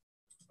code,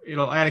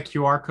 it'll add a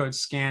QR code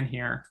scan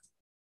here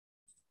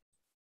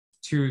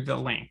to the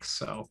link.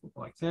 So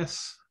like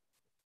this.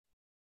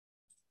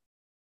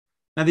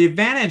 Now the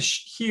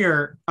advantage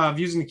here of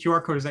using the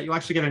QR code is that you'll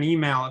actually get an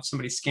email if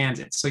somebody scans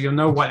it. So you'll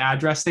know what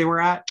address they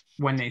were at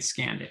when they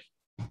scanned it.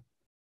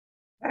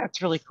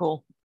 That's really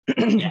cool.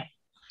 Yeah.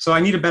 So I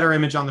need a better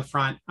image on the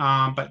front,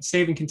 but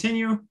save and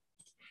continue.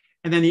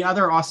 And then the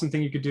other awesome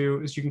thing you could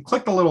do is you can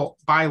click the little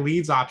buy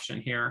leads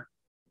option here,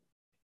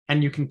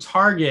 and you can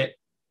target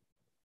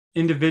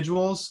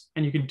individuals,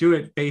 and you can do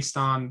it based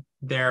on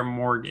their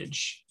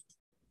mortgage.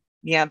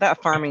 Yeah,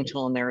 that farming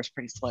tool in there is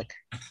pretty slick.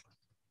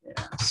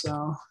 Yeah,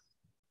 so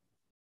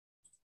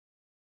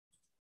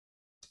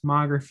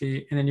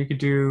demography, and then you could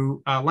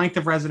do length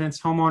of residence,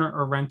 homeowner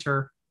or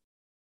renter.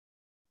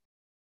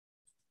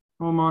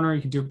 homeowner.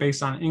 You can do it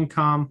based on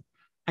income.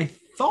 I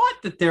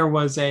thought that there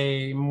was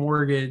a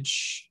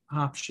mortgage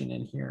option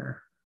in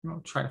here.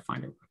 I'll try to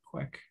find it real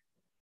quick.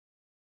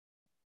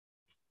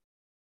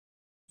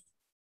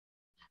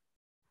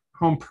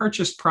 Home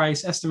purchase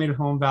price, estimated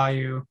home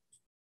value,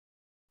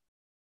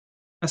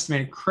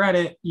 estimated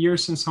credit,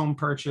 years since home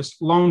purchase,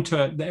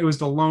 it was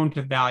the loan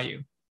to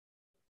value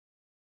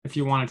if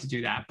you wanted to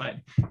do that. But,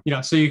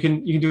 so you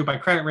can do it by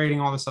credit rating,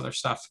 all this other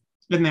stuff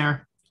in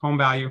there, home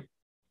value.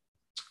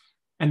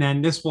 And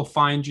then this will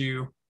find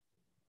you,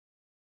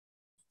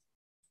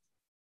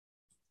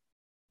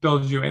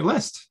 build you a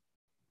list.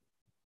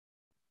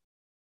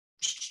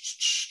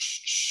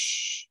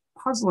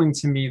 Puzzling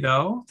to me,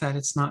 though, that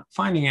it's not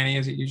finding any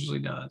as it usually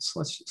does.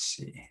 Let's just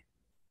see.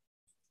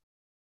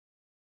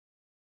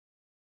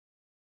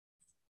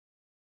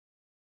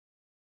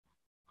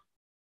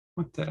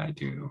 What did I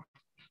do?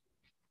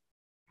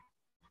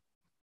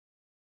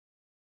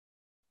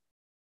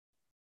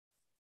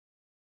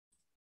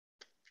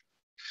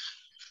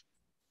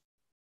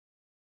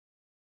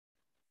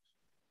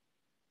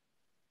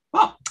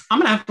 Well, I'm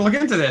going to have to look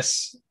into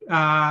this.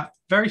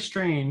 Very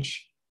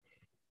strange.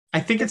 I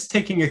think it's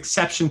taking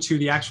exception to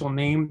the actual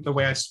name, the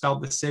way I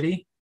spelled the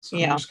city. So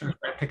I'm just going to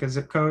try to pick a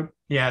zip code.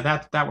 Yeah,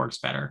 that works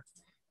better.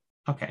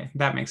 Okay,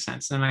 that makes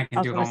sense. Then I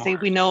can do. I was going to say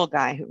we know a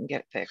guy who can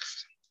get it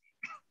fixed.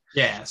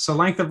 Yeah, so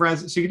length of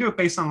residence. So you can do it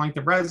based on length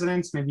of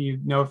residence. Maybe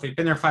if they've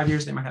been there 5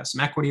 years, they might have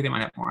some equity. They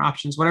might have more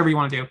options. Whatever you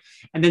want to do,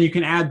 and then you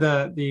can add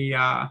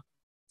the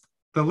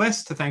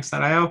list to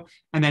thanks.io,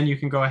 and then you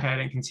can go ahead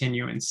and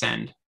continue and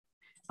send.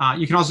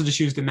 You can also just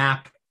use the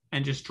map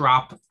and just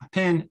drop a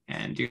pin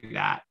and do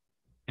that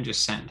and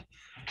just send.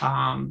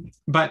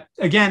 But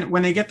again,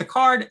 when they get the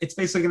card, it's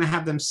basically going to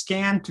have them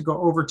scan to go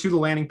over to the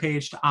landing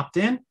page to opt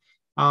in.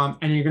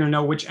 And you're going to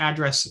know which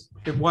address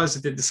it was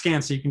that did the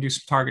scan, so you can do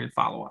some targeted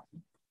follow-up.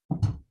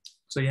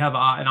 So you have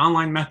an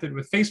online method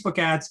with Facebook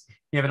ads.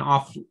 You have an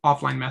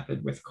offline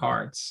method with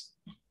cards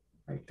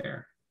right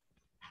there.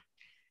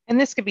 And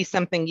this could be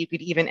something you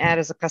could even add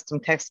as a custom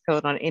text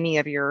code on any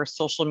of your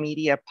social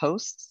media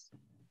posts,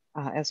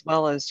 as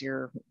well as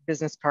your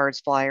business cards,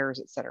 flyers,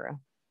 etc.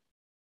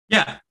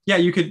 Yeah,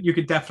 you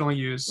could definitely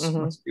use.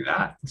 Let's do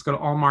that. Let's go to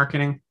all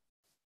marketing.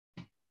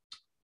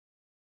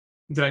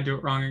 Did I do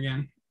it wrong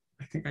again?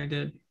 I think I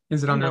did.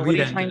 Is it under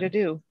lead engine? What are you trying to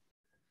do?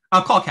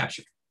 Call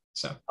capture.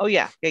 So. Oh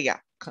yeah.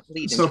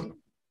 Lead engine.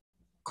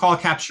 Call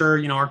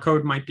capture. Our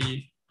code might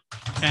be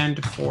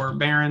end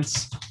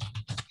forbearance,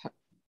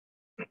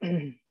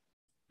 and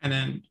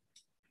then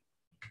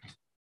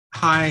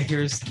hi.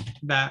 Here's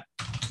that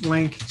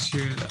link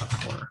to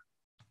the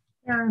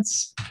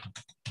forbearance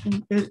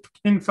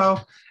info,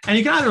 and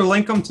you can either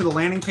link them to the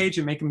landing page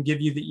and make them give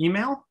you the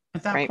email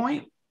at that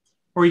point,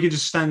 or you could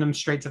just send them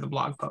straight to the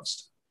blog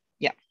post.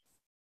 Yeah.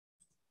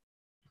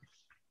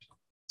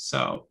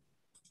 So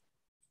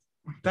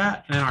like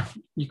that, and then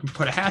you can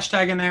put a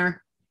hashtag in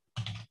there.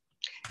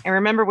 And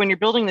remember, when you're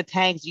building the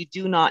tags, you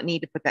do not need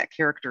to put that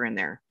character in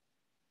there,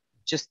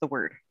 just the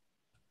word.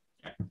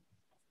 Okay.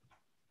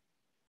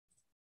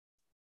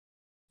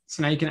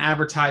 So now you can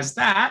advertise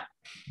that,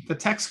 the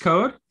text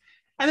code.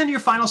 And then your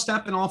final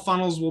step in all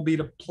funnels will be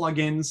to plug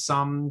in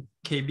some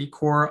KV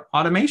Core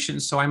automation.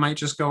 So I might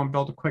just go and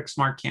build a quick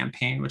smart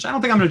campaign, which I don't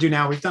think I'm going to do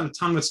now. We've done a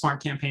ton with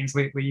smart campaigns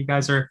lately. You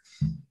guys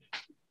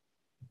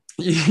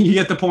you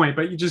get the point,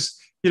 but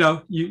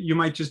you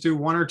might just do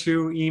one or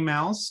two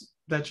emails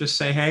that just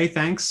say, hey,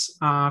 thanks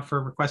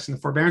for requesting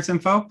the forbearance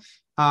info.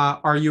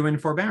 Are you in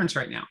forbearance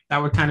right now? That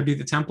would kind of be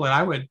the template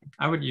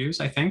I would use,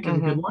 I think, is a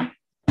good one.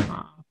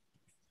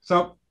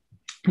 So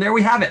there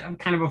we have it. I'm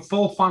kind of a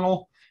full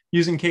funnel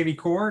using KV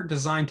Core,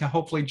 designed to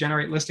hopefully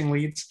generate listing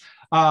leads.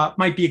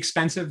 Might be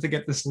expensive to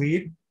get this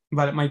lead,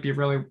 but it might be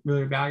really,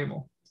 really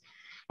valuable.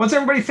 What's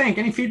everybody think?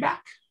 Any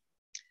feedback?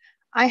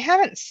 I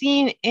haven't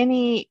seen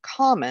any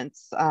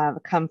comments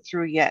come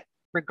through yet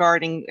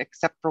regarding,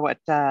 except for what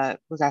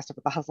was asked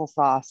about the hustle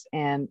sauce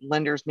and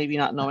lenders maybe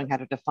not knowing how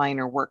to define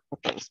or work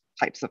with those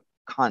types of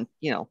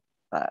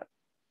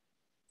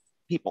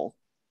people.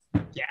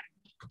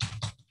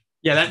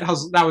 Yeah,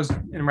 that was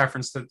in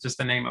reference to just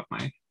the name of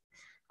my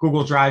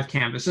Google Drive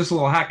canvas. Just a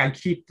little hack. I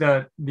keep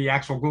the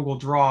actual Google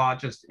Draw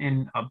just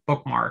in a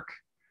bookmark,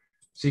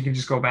 so you can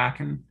just go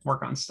back and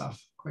work on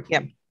stuff quickly.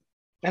 Yep.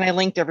 And I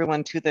linked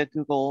everyone to the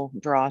Google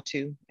Draw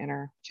too in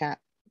our chat.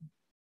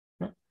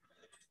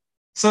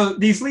 So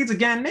these leads,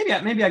 again, maybe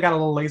I got a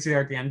little lazy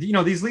there at the end.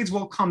 These leads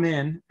will come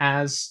in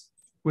as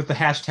with the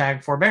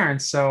hashtag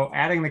forbearance. So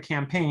adding the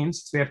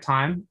campaigns, so we have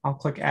time. I'll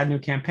click add new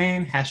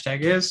campaign.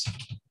 Hashtag is.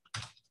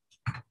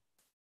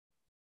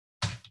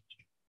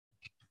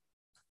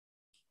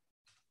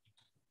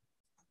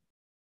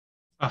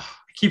 I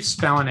keep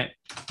spelling it.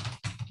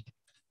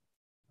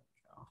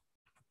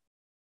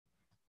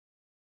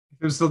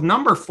 If it was the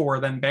number 4,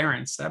 then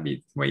Barents, that'd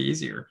be way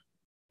easier.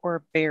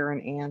 Or bear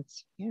and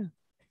ants. Yeah.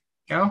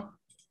 Go.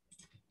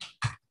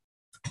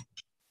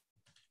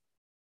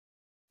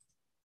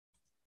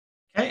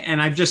 Okay,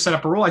 and I've just set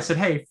up a rule. I said,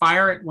 hey,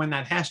 fire it when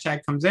that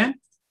hashtag comes in.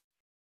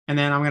 And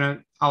then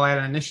I'll add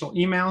an initial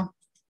email.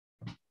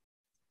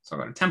 So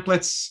I'll go to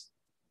templates,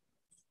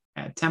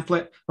 add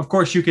template. Of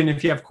course, you can,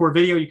 if you have core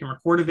video, you can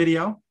record a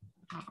video.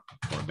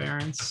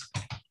 Forbearance.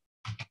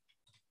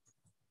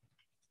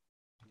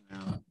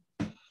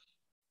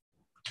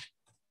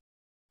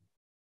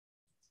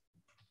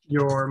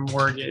 Your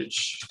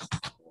mortgage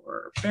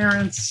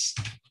forbearance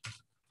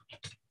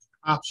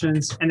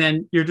options. And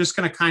then you're just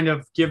going to kind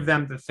of give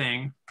them the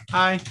thing.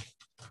 Hi.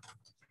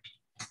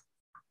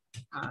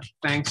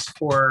 Thanks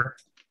for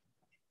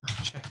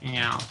checking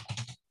out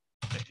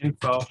the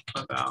info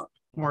about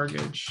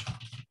mortgage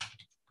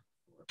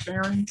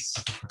forbearance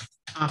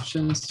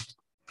options.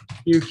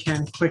 You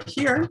can click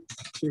here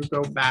to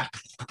go back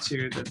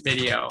to the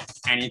video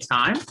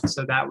anytime.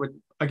 So that would,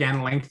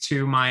 again, link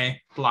to my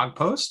blog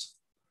post.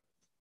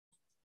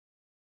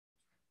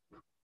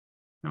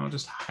 And I'll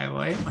just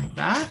highlight like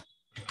that.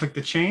 Click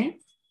the chain.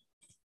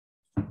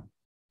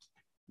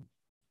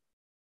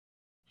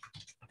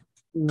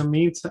 In the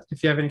meantime,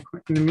 if you have any,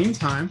 in the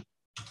meantime,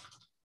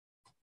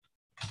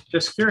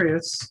 just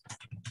curious,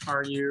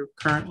 are you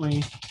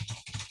currently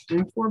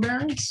in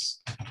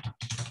forbearance?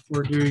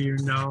 Or do you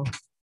know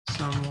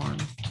someone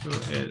who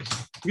is?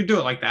 You could do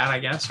it like that, I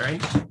guess, right?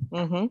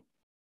 Mm-hmm. And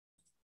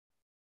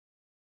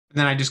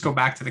then I just go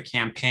back to the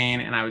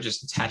campaign and I would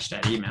just attach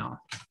that email.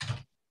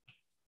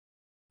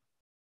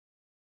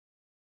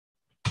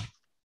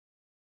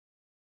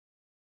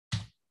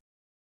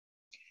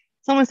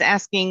 Someone's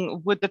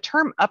asking, would the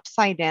term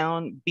upside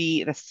down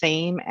be the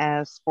same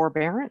as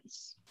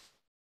forbearance?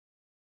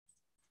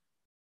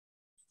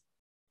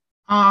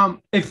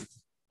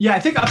 Yeah, I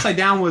think upside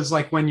down was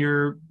like when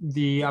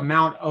the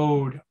amount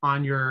owed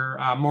on your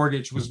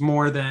mortgage was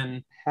more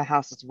than the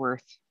house is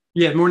worth.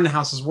 Yeah, more than the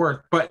house is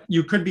worth. But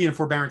you could be in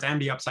forbearance and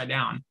be upside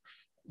down.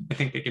 I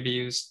think they could be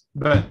used,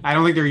 but I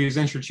don't think they're used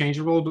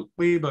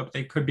interchangeably, but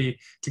they could be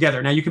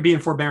together. Now you could be in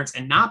forbearance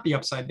and not be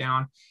upside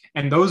down.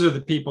 And those are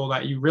the people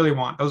that you really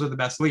want. Those are the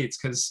best leads,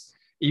 because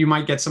you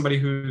might get somebody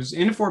who's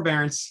in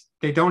forbearance.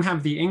 They don't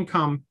have the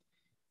income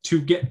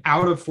to get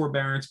out of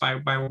forbearance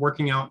by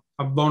working out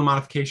a loan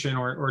modification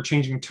or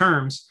changing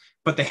terms,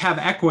 but they have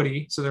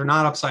equity. So they're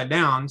not upside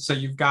down. So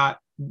you've got,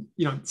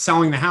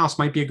 selling the house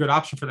might be a good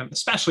option for them,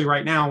 especially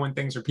right now when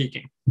things are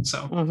peaking.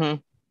 So,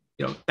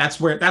 that's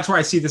where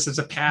I see this as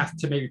a path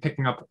to maybe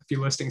picking up a few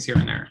listings here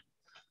and there.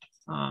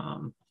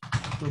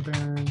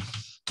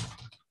 Forbearance.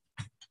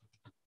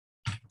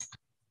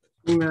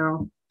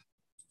 Email.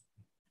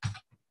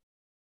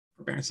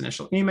 Forbearance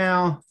initial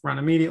email, run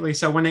immediately.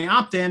 So when they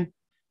opt in,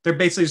 they're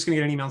basically just going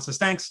to get an email that says,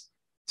 thanks,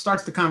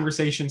 starts the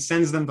conversation,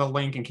 sends them the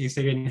link in case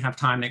they didn't have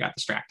time, they got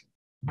distracted.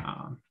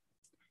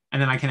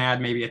 And then I can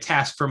add maybe a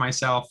task for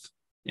myself,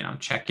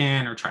 check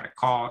in or try to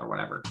call or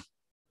whatever.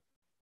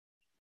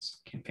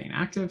 Campaign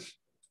active.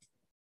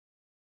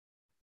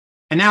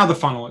 And now the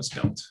funnel is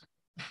built.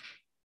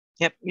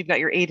 Yep, you've got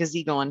your A to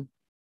Z going.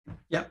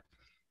 Yep.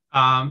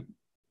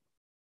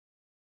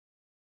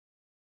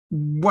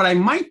 What I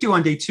might do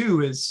on day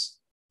 2 is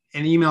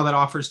an email that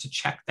offers to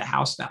check the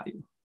house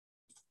value.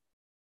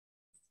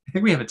 I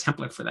think we have a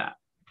template for that.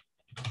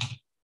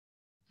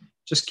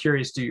 Just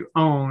curious, do you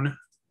own?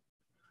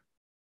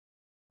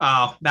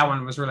 That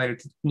one was related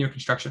to new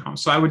construction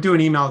homes. So I would do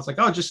an email. It's like,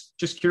 oh,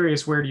 just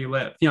curious, where do you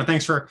live?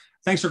 Thanks for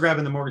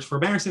grabbing the mortgage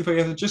forbearance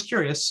info. Just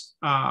curious,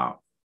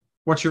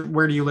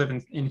 where do you live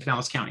in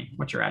Pinellas County?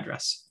 What's your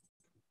address?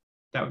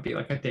 That would be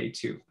like a day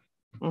 2.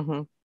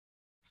 Mm-hmm.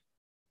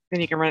 Then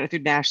you can run it through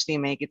Dash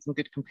CMA, get some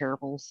good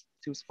comparables,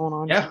 see what's going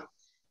on. Yeah.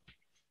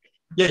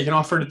 Yeah, you can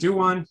offer to do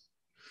one.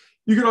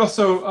 You could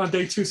also on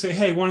day 2 say,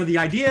 hey, one of the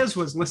ideas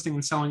was listing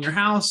and selling your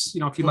house.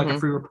 If you'd like a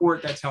free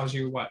report that tells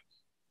you what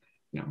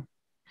your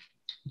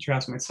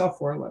house might sell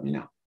for, let me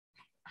know.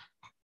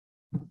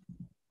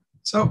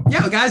 So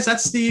yeah, guys,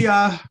 that's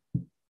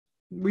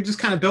we just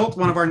kind of built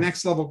one of our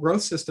next level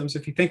growth systems.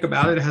 If you think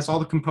about it, it has all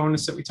the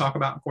components that we talk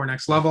about in Core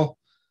Next Level.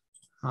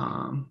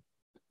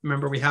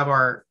 Remember, we have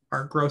our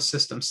growth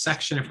system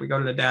section. If we go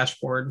to the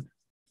dashboard,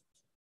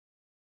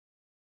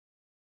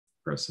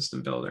 growth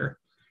system builder,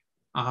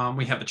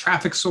 we have the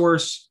traffic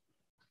source.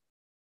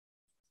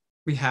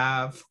 We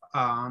have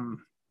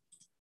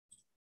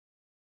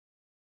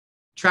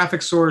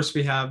traffic source.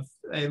 We have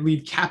a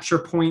lead capture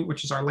point,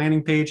 which is our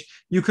landing page.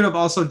 You could have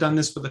also done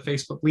this with a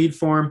Facebook lead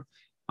form.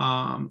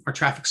 Our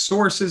traffic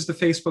source is the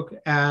Facebook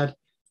ad.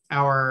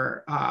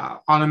 Our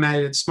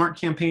automated smart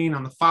campaign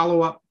on the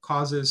follow-up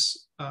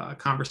causes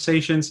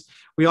conversations.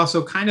 We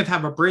also kind of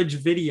have a bridge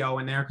video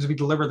in there because we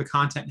deliver the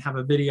content and have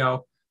a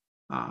video.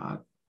 How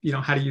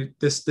to use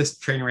this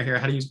training right here,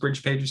 how to use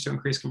bridge pages to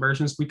increase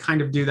conversions. We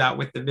kind of do that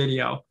with the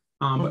video,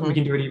 but we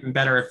can do it even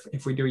better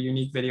if we do a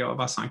unique video of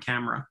us on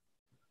camera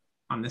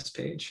on this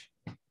page.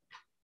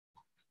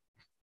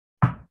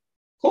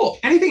 Cool.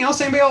 Anything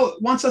else anybody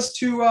wants us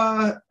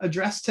to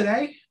address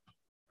today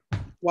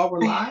while we're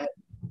live?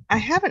 I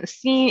haven't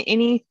seen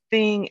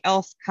anything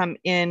else come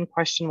in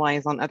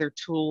question-wise on other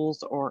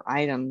tools or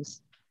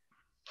items.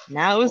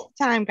 Now is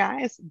the time,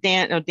 guys.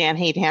 Dan,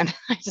 hey Dan.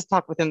 I just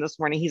talked with him this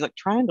morning. He's like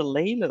trying to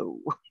lay low.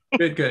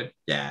 Good.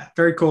 Yeah,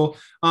 very cool.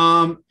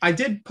 I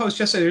did post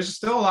yesterday. There's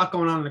still a lot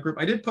going on in the group.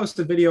 I did post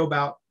a video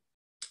about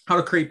how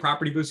to create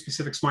property boost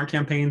specific smart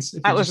campaigns.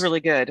 That was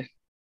really good.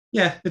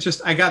 Yeah, it's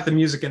just I got the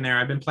music in there.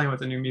 I've been playing with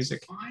the new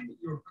music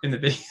in the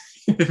video,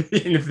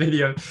 in the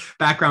video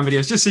background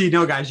videos. Just so you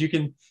know, guys, you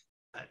can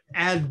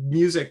add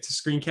music to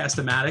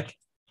Screencast-O-Matic,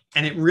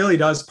 and it really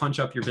does punch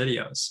up your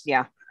videos.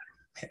 Yeah.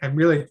 I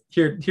really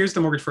here's the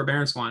mortgage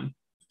forbearance one.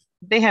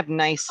 They have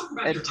nice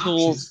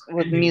tools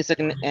with music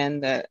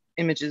and the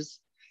images.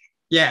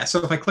 Yeah,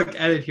 so if I click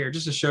edit here,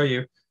 just to show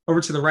you,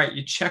 over to the right,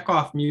 you check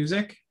off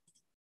music,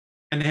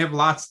 and they have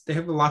lots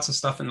of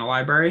stuff in the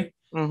library.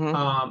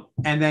 Mm-hmm.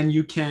 And then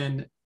you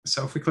can,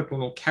 so if we click the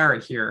little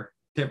caret here,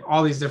 they have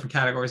all these different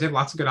categories. They have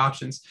lots of good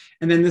options.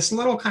 And then this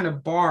little kind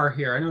of bar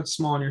here, I know it's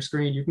small on your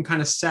screen, you can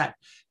kind of set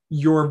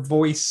your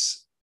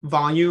voice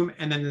volume,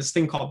 and then this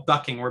thing called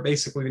ducking, where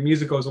basically the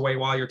music goes away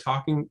while you're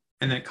talking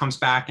and then it comes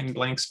back in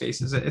blank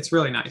spaces. It's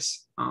really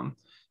nice.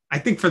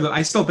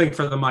 I still think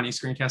for the money,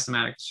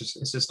 Screencast-O-Matic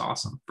it's just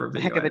awesome for a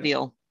video. Heck of a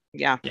deal.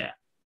 Yeah. Yeah.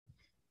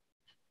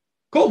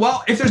 Cool.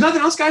 Well, if there's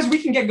nothing else, guys, we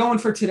can get going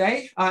for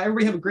today.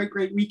 Everybody have a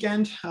great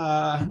weekend.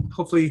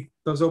 Hopefully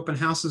those open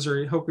houses,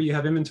 or hopefully you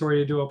have inventory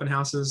to do open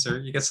houses, or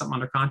you get something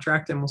under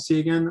contract, and we'll see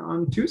you again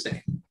on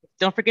Tuesday.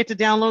 Don't forget to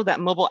download that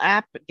mobile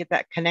app, get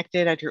that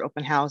connected at your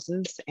open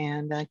houses,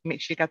 and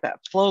make sure you got that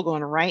flow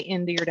going right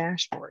into your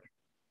dashboard.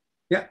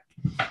 Yeah.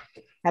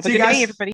 Have a good day, everybody.